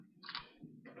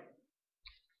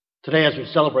Today, as we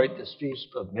celebrate this feast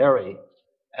of Mary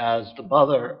as the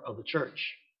mother of the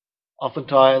church,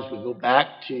 oftentimes we go back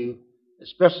to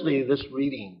especially this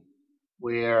reading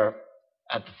where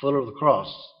at the foot of the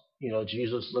cross,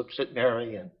 Jesus looks at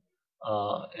Mary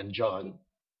and John,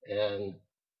 and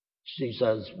she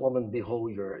says, "Woman,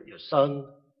 behold your son,"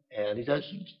 and he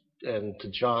says, and to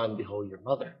John, "Behold your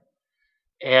mother."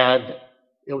 And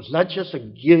it was not just a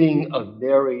giving of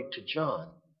Mary to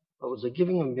John, but it was a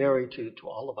giving of Mary to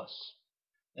all of us.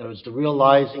 And it was the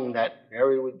realizing that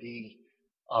Mary would be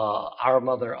our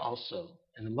mother also,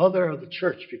 and the mother of the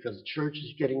church, because the church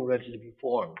is getting ready to be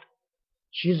formed.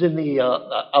 She's in the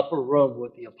upper room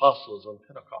with the apostles on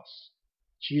Pentecost.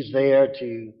 She's there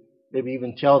to maybe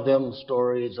even tell them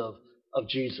stories of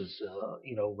Jesus,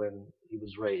 when he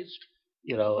was raised,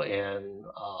 and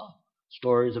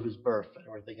stories of his birth and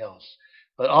everything else.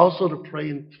 But also to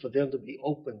pray for them to be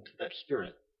open to that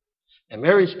spirit. And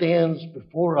Mary stands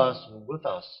before us and with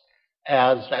us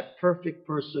as that perfect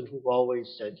person who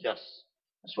always said yes.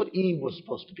 That's what Eve was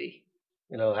supposed to be,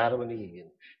 Adam and Eve.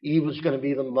 And Eve was going to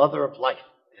be the mother of life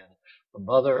and the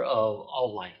mother of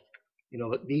all life.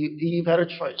 But Eve had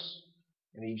a choice,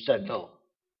 and Eve said no.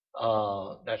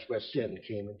 That's where sin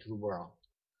came into the world.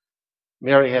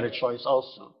 Mary had a choice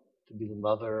also to be the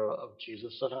mother of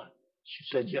Jesus and I. She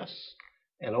said yes.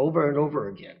 And over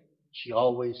again, she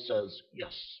always says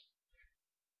yes.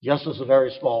 Yes is a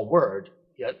very small word,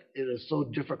 yet it is so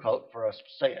difficult for us to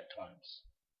say at times.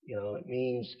 It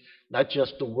means not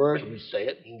just the word we say,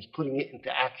 it means putting it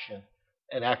into action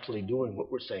and actually doing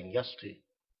what we're saying yes to.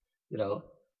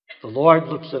 The Lord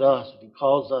looks at us and he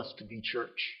calls us to be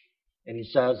church. And he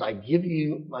says, "I give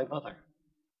you my mother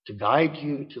to guide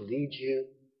you, to lead you,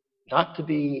 not to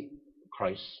be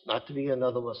Christ, not to be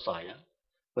another Messiah,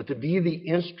 but to be the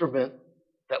instrument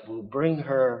that will bring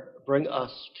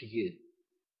us to you."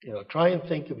 Try and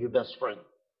think of your best friend.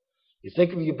 You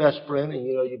think of your best friend, and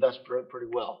you know your best friend pretty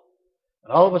well.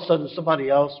 And all of a sudden, somebody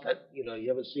else that you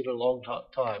haven't seen in a long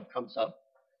time comes up,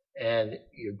 and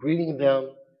you're greeting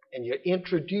them, and you're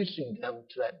introducing them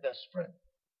to that best friend.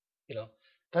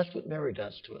 That's what Mary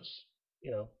does to us.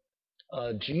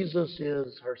 Jesus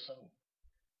is her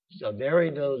son. Mary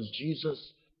knows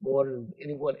Jesus more than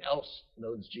anyone else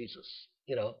knows Jesus.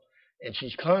 And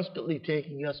she's constantly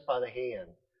taking us by the hand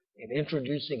and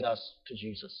introducing us to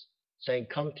Jesus, saying,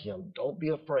 "Come to him. Don't be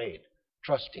afraid.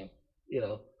 Trust him.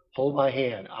 Hold my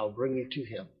hand. I'll bring you to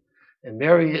him." And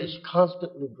Mary is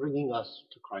constantly bringing us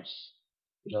to Christ,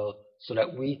 so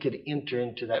that we could enter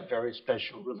into that very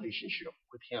special relationship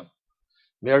with him.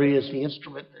 Mary is the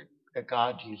instrument that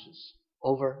God uses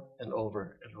over and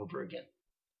over and over again.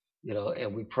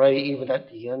 And we pray even at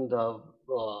the end of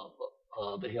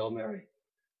the Hail Mary.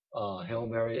 Hail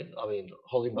Mary,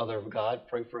 Holy Mother of God,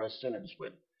 pray for us sinners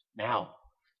now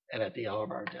and at the hour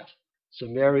of our death. So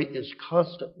Mary is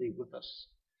constantly with us.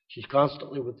 She's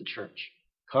constantly with the church,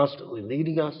 constantly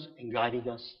leading us and guiding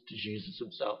us to Jesus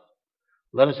himself.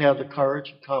 Let us have the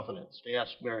courage and confidence to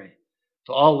ask Mary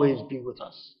to always be with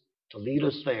us, to lead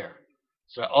us there,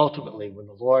 so that ultimately when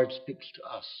the Lord speaks to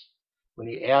us, when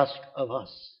he asks of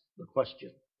us the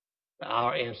question,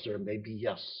 our answer may be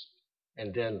yes.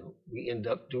 And then we end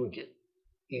up doing it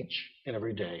each and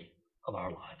every day of our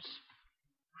lives.